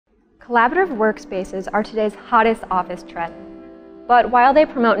Collaborative workspaces are today's hottest office trend. But while they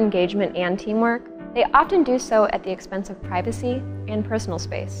promote engagement and teamwork, they often do so at the expense of privacy and personal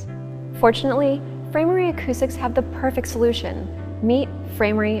space. Fortunately, Framery acoustics have the perfect solution. Meet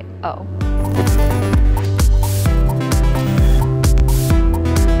Framery O.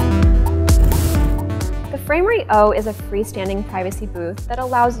 The Framery O is a freestanding privacy booth that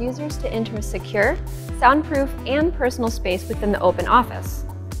allows users to enter a secure, soundproof, and personal space within the open office.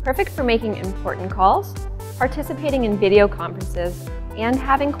 Perfect for making important calls, participating in video conferences, and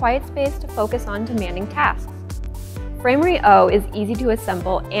having quiet space to focus on demanding tasks. Framery O is easy to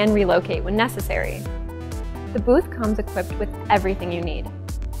assemble and relocate when necessary. The booth comes equipped with everything you need: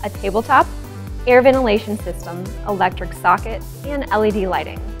 a tabletop, air ventilation system, electric socket, and LED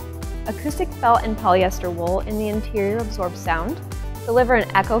lighting. Acoustic felt and polyester wool in the interior absorbs sound, deliver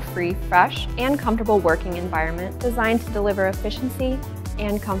an echo-free, fresh, and comfortable working environment designed to deliver efficiency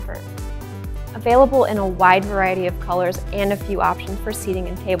and comfort. Available in a wide variety of colors and a few options for seating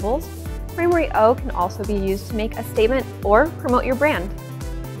and tables, Framery O can also be used to make a statement or promote your brand.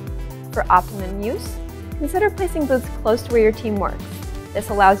 For optimum use, consider placing booths close to where your team works. This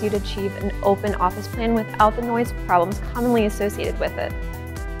allows you to achieve an open office plan without the noise problems commonly associated with it.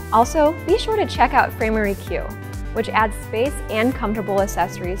 Also, be sure to check out Framery Q, which adds space and comfortable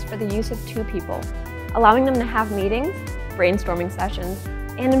accessories for the use of 2 people, allowing them to have meetings, brainstorming sessions,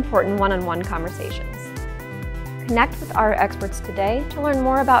 and important one-on-one conversations. Connect with our experts today to learn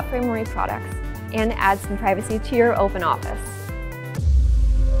more about Framery products and add some privacy to your open office.